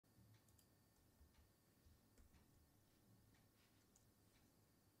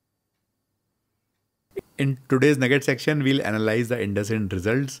In today's Nugget section, we'll analyze the IndusInd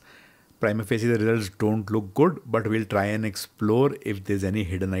results. Prima facie, the results don't look good, but we'll try and explore if there's any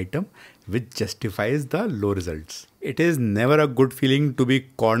hidden item which justifies the low results. It is never a good feeling to be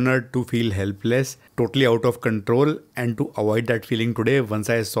cornered, to feel helpless, totally out of control, and to avoid that feeling today, once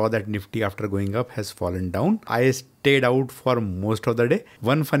I saw that Nifty after going up has fallen down, I stayed out for most of the day.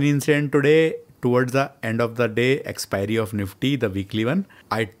 One funny incident today, towards the end of the day, expiry of Nifty, the weekly one,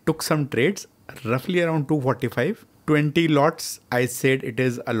 I took some trades roughly around 245. 20 lots, I said it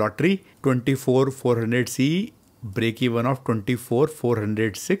is a lottery. 24,400 CE, break even of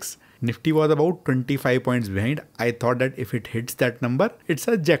 24,406. Nifty was about 25 points behind. I thought that if it hits that number, it's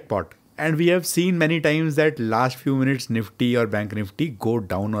a jackpot. And we have seen many times that last few minutes Nifty or Bank Nifty go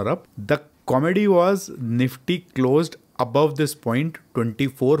down or up. The comedy was Nifty closed above this point,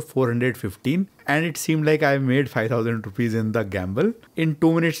 24,415, and it seemed like I made 5,000 rupees in the gamble. In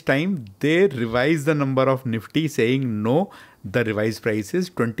 2 minutes time, they revised the number of Nifty saying no, the revised price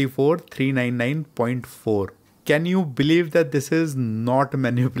is 24,399.4. Can you believe that this is not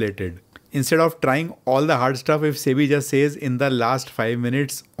manipulated? Instead of trying all the hard stuff, if SEBI just says in the last 5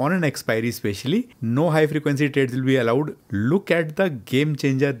 minutes on an expiry especially, no high frequency trades will be allowed, look at the game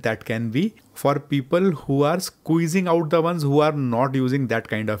changer that can be for people who are squeezing out the ones who are not using that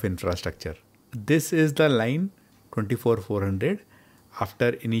kind of infrastructure. This is the line 24,400.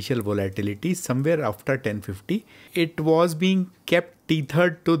 After initial volatility, somewhere after 1050, it was being kept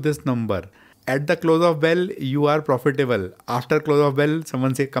tethered to this number. At the close of bell, you are profitable. After close of bell,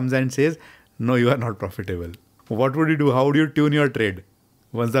 someone comes and says, no, you are not profitable. What would you do? How do you tune your trade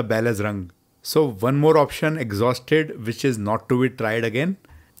once the bell has rung? So one more option exhausted, which is not to be tried again.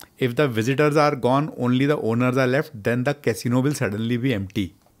 If the visitors are gone, only the owners are left, then the casino will suddenly be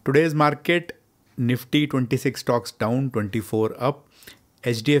empty. Today's market, Nifty 26 stocks down, 24 up.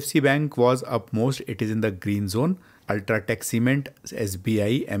 HDFC Bank was up most. It is in the green zone. Ultratech Cement,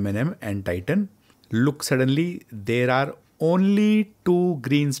 SBI, M&M and Titan. Look, suddenly there are only 2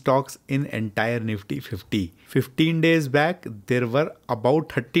 green stocks in entire Nifty 50. 15 days back, there were about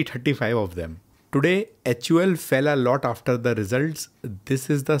 30-35 of them. Today, HUL fell a lot after the results. This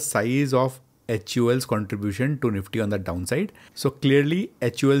is the size of HUL's contribution to Nifty on the downside. So clearly,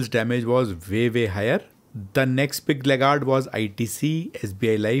 HUL's damage was way higher. The next big laggard was ITC,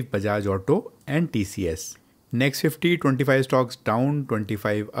 SBI Life, Bajaj Auto and TCS. Next 50, 25 stocks down,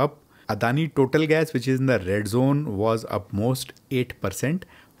 25 up. Adani Total Gas, which is in the red zone, was up most 8%,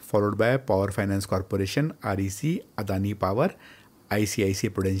 followed by Power Finance Corporation, REC, Adani Power,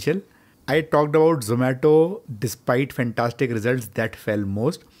 ICICI Prudential. I talked about Zomato, despite fantastic results, that fell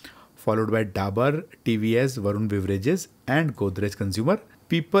most, followed by Dabur, TVS, Varun Beverages and Godrej Consumer.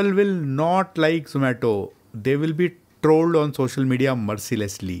 People will not like Zomato. They will be trolled on social media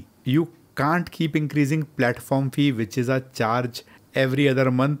mercilessly. You can't keep increasing platform fee, which is a charge every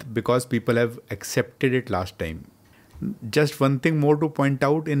other month, because people have accepted it last time. Just one thing more to point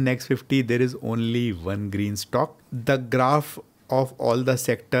out, in next 50 there is only one green stock. The graph of all the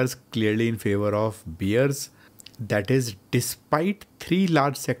sectors clearly in favor of bears. That is despite 3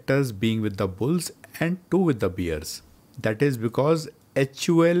 large sectors being with the bulls and 2 with the bears. That is because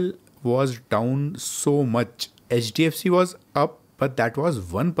HUL was down so much. HDFC was up, but that was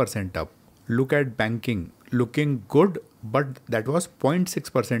 1% up. Look at banking, looking good, but that was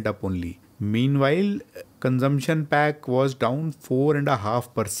 0.6% up only. Meanwhile, consumption pack was down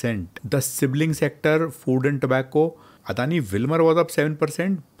 4.5%. The sibling sector, food and tobacco, Adani Wilmar was up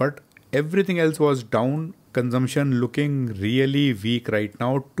 7%, but everything else was down. Consumption looking really weak right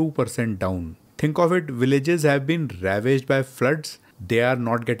now, 2% down. Think of it, villages have been ravaged by floods. They are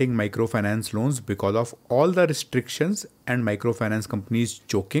not getting microfinance loans because of all the restrictions and microfinance companies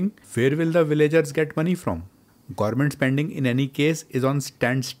choking. Where will the villagers get money from? Government spending in any case is on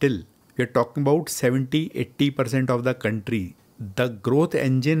standstill. We are talking about 70-80% of the country. The growth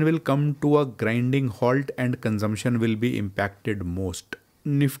engine will come to a grinding halt and consumption will be impacted most.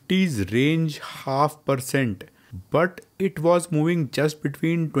 Nifty's range 0.5%, but it was moving just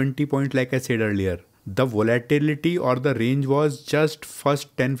between 20 points like I said earlier. The volatility or the range was just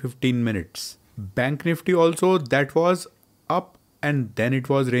first 10-15 minutes. Bank Nifty also, that was up and then it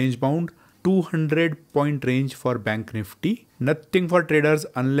was range bound. 200 point range for Bank Nifty. Nothing for traders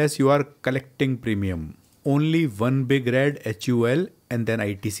unless you are collecting premium. Only one big red, HUL and then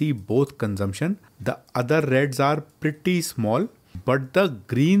ITC, both consumption. The other reds are pretty small, but the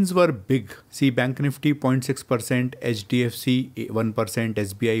greens were big. See, Bank Nifty 0.6%, HDFC 1%,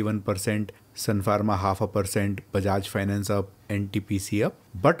 SBI 1%, Sun Pharma 0.5%, Bajaj Finance up, NTPC up.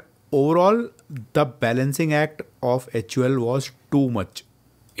 But overall, the balancing act of HUL was too much.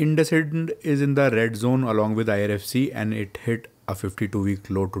 IndusInd is in the red zone along with IRFC and it hit a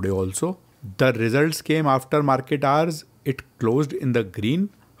 52-week low today also. The results came after market hours. It closed in the green,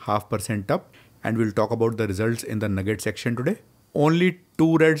 0.5% up, and we'll talk about the results in the Nugget section today. Only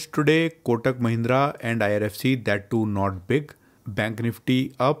two reds today, Kotak Mahindra and IRFC, that too not big. Bank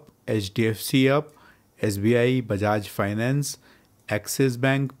Nifty up, HDFC up, SBI, Bajaj Finance, Axis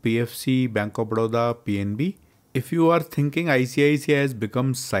Bank, PFC, Bank of Baroda, PNB. If you are thinking ICICI has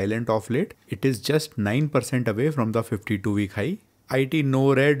become silent of late, it is just 9% away from the 52-week high. IT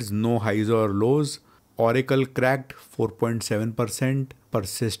no reds, no highs or lows. Oracle cracked 4.7%,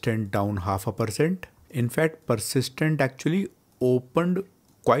 Persistent down 0.5%. In fact, Persistent actually opened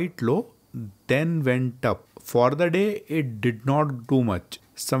quite low, then went up. For the day, it did not do much.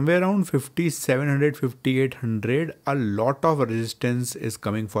 Somewhere around 5700, 5800, a lot of resistance is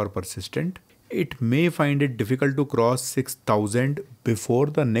coming for Persistent. It may find it difficult to cross 6000 before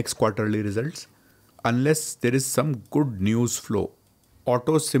the next quarterly results, unless there is some good news flow.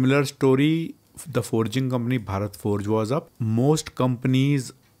 Auto similar story, the forging company Bharat Forge was up. Most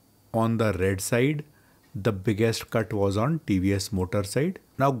companies on the red side. The biggest cut was on TVS Motor side.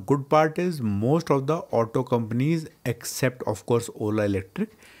 Now good part is most of the auto companies except of course Ola Electric,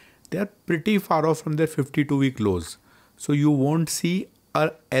 they are pretty far off from their 52-week lows. So you won't see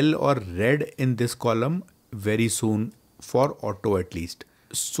a L or red in this column very soon for auto at least.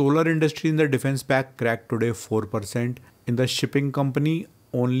 Solar industry in the defense pack cracked today 4%. In the shipping company,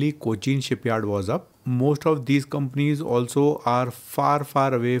 only Cochin Shipyard was up. Most of these companies also are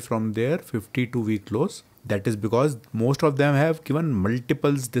far away from their 52-week lows. That is because most of them have given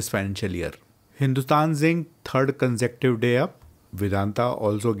multiples this financial year. Hindustan Zinc, third consecutive day up. Vedanta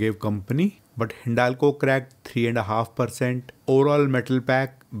also gave company, but Hindalco cracked 3.5%. Overall metal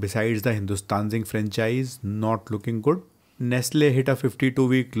pack besides the Hindustan Zinc franchise not looking good. Nestle hit a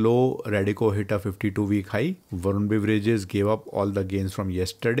 52-week low, Radico hit a 52-week high. Varun Beverages gave up all the gains from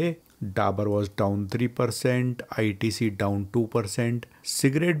yesterday. Dabur was down 3%, ITC down 2%.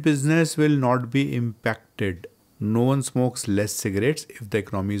 Cigarette business will not be impacted. No one smokes less cigarettes if the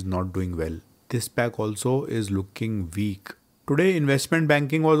economy is not doing well. This pack also is looking weak. Today investment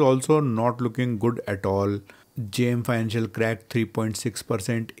banking was also not looking good at all. JM Financial cracked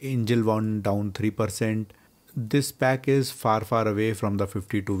 3.6%, Angel One down 3%. This pack is far away from the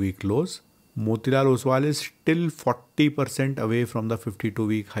 52-week lows. Motilal Oswal is still 40% away from the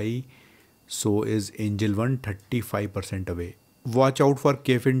 52-week high. So is Angel One 35% away. Watch out for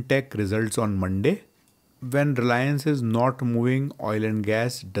KFin Tech results on Monday. When Reliance is not moving, oil and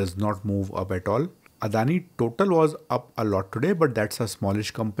gas does not move up at all. Adani total was up a lot today, but that's a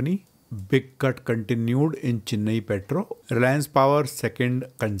smallish company. Big cut continued in Chennai Petro. Reliance Power second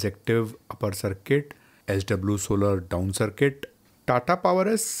consecutive upper circuit. SW Solar down circuit. Tata Power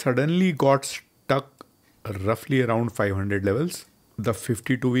has suddenly got stuck roughly around 500 levels. The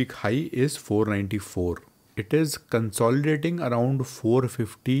 52-week high is 494. It is consolidating around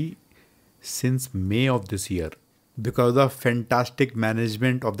 450 since May of this year. Because of fantastic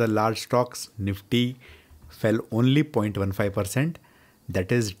management of the large stocks, Nifty fell only 0.15%.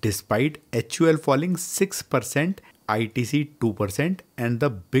 That is despite HUL falling 6%, ITC 2%, and the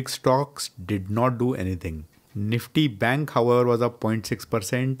big stocks did not do anything. Nifty Bank, however, was up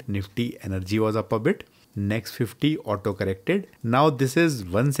 0.6%. Nifty Energy was up a bit. Next 50 auto corrected. Now this is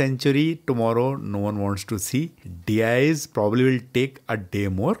 1 century. Tomorrow no one wants to see. DIs probably will take a day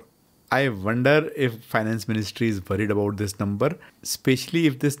more. I wonder if finance ministry is worried about this number, especially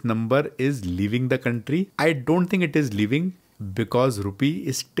if this number is leaving the country. I don't think it is leaving because rupee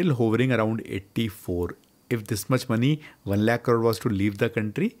is still hovering around 84. If this much money, 1 lakh crore was to leave the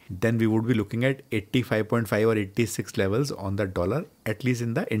country, then we would be looking at 85.5 or 86 levels on the dollar, at least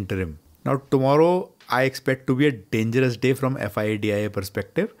in the interim. Now tomorrow I expect to be a dangerous day from FIDIA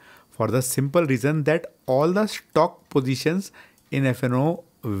perspective for the simple reason that all the stock positions in FNO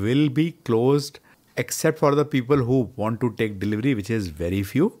will be closed except for the people who want to take delivery, which is very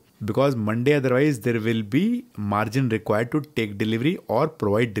few, because Monday otherwise there will be margin required to take delivery or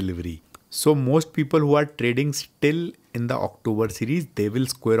provide delivery. So most people who are trading still in the October series, they will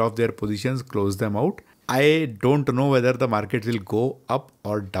square off their positions, close them out. I don't know whether the market will go up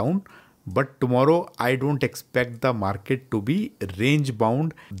or down, but tomorrow I don't expect the market to be range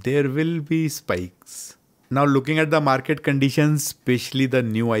bound. There will be spikes. Now looking at the market conditions, especially the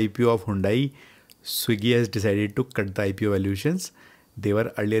new IPO of Hyundai, Swiggy has decided to cut the IPO valuations. They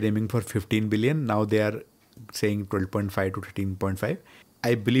were earlier aiming for 15 billion. Now they are saying 12.5 to 13.5.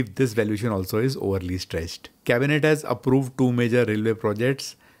 I believe this valuation also is overly stretched. Cabinet has approved 2 major railway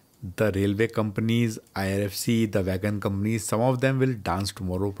projects. The railway companies, IRFC, the wagon companies, some of them will dance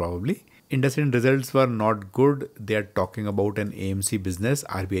tomorrow probably. IndusInd results were not good. They are talking about an AMC business.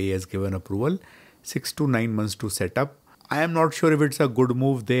 RBI has given approval. 6 to 9 months to set up. I am not sure if it's a good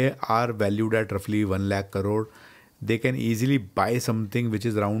move. They are valued at roughly 1 lakh crore. They can easily buy something which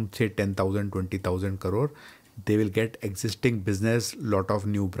is around say 10,000, 20,000 crore. They will get existing business, lot of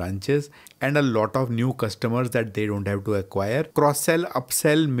new branches and a lot of new customers that they don't have to acquire. Cross-sell,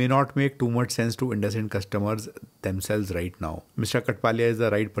 upsell may not make too much sense to IndusInd customers themselves right now. Mr. Katpalia is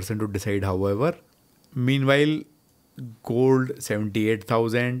the right person to decide, however. Meanwhile, gold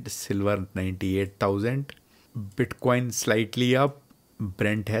 78,000, silver 98,000, Bitcoin slightly up,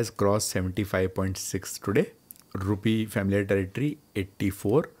 Brent has crossed 75.6 today, rupee familiar territory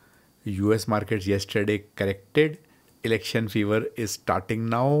 84. US markets yesterday corrected. Election fever is starting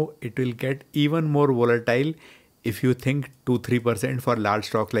now. It will get even more volatile if you think 2-3% for large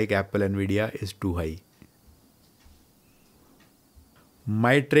stocks like Apple, Nvidia is too high.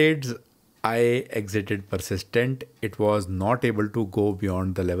 My trades, I exited Persistent. It was not able to go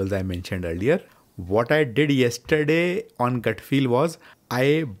beyond the levels I mentioned earlier. What I did yesterday on gut feel was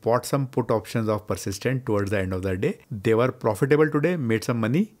I bought some put options of Persistent towards the end of the day. They were profitable today, made some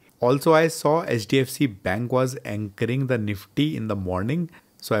money. Also, I saw HDFC Bank was anchoring the Nifty in the morning.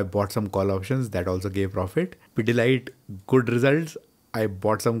 So I bought some call options that also gave profit. Pidilite, good results. I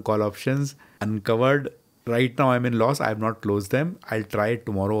bought some call options, uncovered. Right now I'm in loss. I have not closed them. I'll try it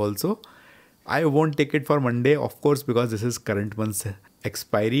tomorrow also. I won't take it for Monday, of course, because this is current month's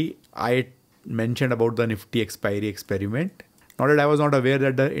expiry. I mentioned about the Nifty expiry experiment. Not that I was not aware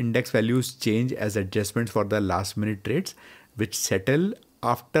that the index values change as adjustments for the last minute trades, which settle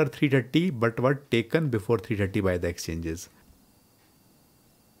after 3:30 but were taken before 3:30 by the exchanges.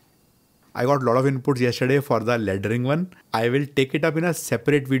 I got a lot of inputs yesterday for the laddering one. I will take it up in a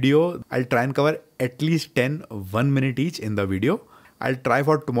separate video. I'll try and cover at least 10 1 minute each in the video. I'll try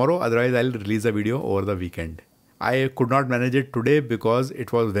for tomorrow, otherwise I'll release a video over the weekend. I could not manage it today because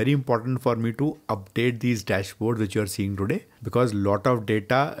it was very important for me to update these dashboards which you are seeing today, because lot of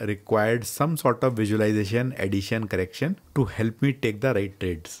data required some sort of visualization, addition, correction to help me take the right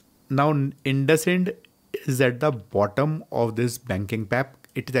trades. Now IndusInd is at the bottom of this banking pack.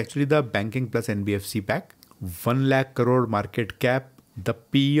 It is actually the banking plus NBFC pack. 1 lakh crore market cap. The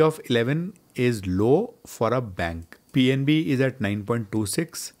PE of 11 is low for a bank. PNB is at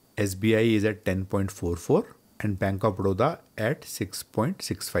 9.26. SBI is at 10.44. And Bank of Baroda at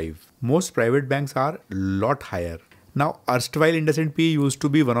 6.65. Most private banks are lot higher. Now, erstwhile IndusInd PE used to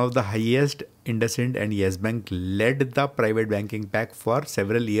be one of the highest. IndusInd and Yes Bank led the private banking pack for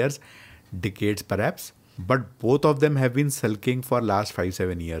several years, decades perhaps. But both of them have been sulking for last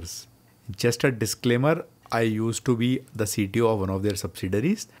 5-7 years. Just a disclaimer, I used to be the CTO of one of their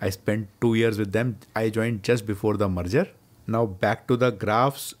subsidiaries. I spent 2 years with them. I joined just before the merger. Now back to the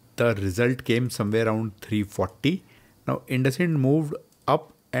graphs. The result came somewhere around 340. Now IndusInd moved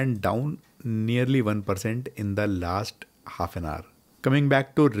up and down nearly 1% in the last half an hour. Coming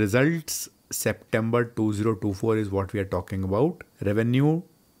back to results, September 2024 is what we are talking about. Revenue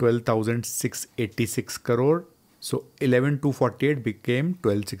 12,686 crore. So 11,248 became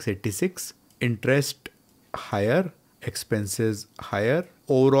 12,686. Interest higher, expenses higher.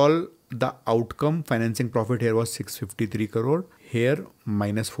 Overall, the outcome financing profit here was 653 crore. Here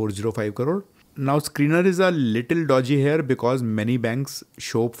minus 405 crore. Now screener is a little dodgy here because many banks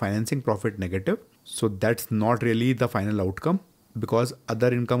show financing profit negative. So that's not really the final outcome because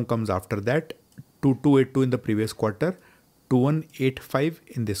other income comes after that. 2282 in the previous quarter, 2185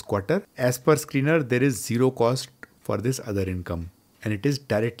 in this quarter. As per screener, there is zero cost for this other income and it is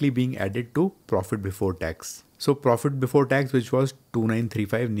directly being added to profit before tax. So profit before tax, which was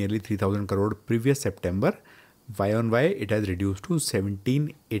 2935, nearly 3000 crore previous September, Y on Y it has reduced to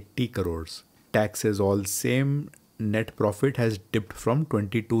 1780 crores. Tax is all same. Net profit has dipped from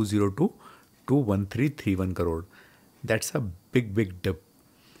 2202 to 1331 crore. That's a big dip.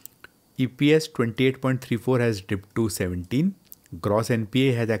 EPS 28.34 has dipped to 17. Gross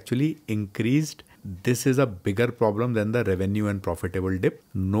NPA has actually increased. This is a bigger problem than the revenue and profitable dip.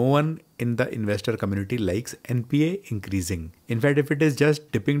 No one in the investor community likes NPA increasing. In fact, if it is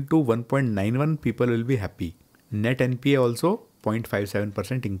just dipping to 1.91, people will be happy. Net NPA also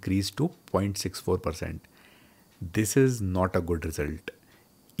 0.57% increased to 0.64%. This is not a good result.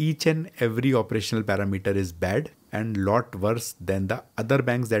 Each and every operational parameter is bad and lot worse than the other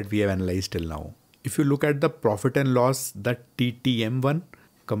banks that we have analyzed till now. If you look at the profit and loss, the TTM one,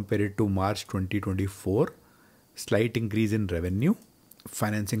 compared to March 2024, slight increase in revenue.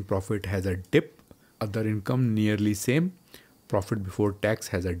 Financing profit has a dip. Other income nearly same. Profit before tax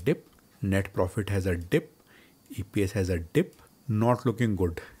has a dip. Net profit has a dip. EPS has a dip. Not looking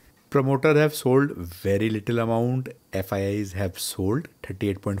good. Promoters have sold very little amount. FIIs have sold.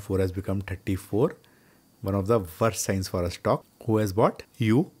 38.4 has become 34. One of the worst signs for a stock. Who has bought?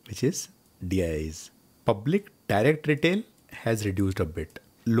 You, which is DIIs. Public direct retail has reduced a bit.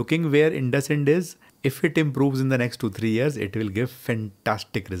 Looking where IndusInd is, if it improves in the next 2-3 years, it will give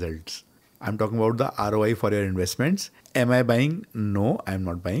fantastic results. I'm talking about the ROI for your investments. Am I buying? No, I'm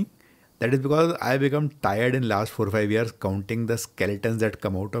not buying. That is because I become tired in last 4-5 years counting the skeletons that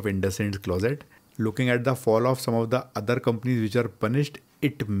come out of IndusInd's closet. Looking at the fall of some of the other companies which are punished,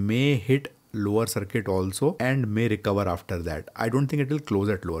 it may hit lower circuit also and may recover after that. I don't think it will close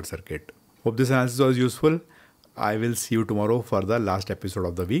at lower circuit. Hope this analysis was useful. I will see you tomorrow for the last episode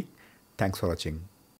of the week. Thanks for watching.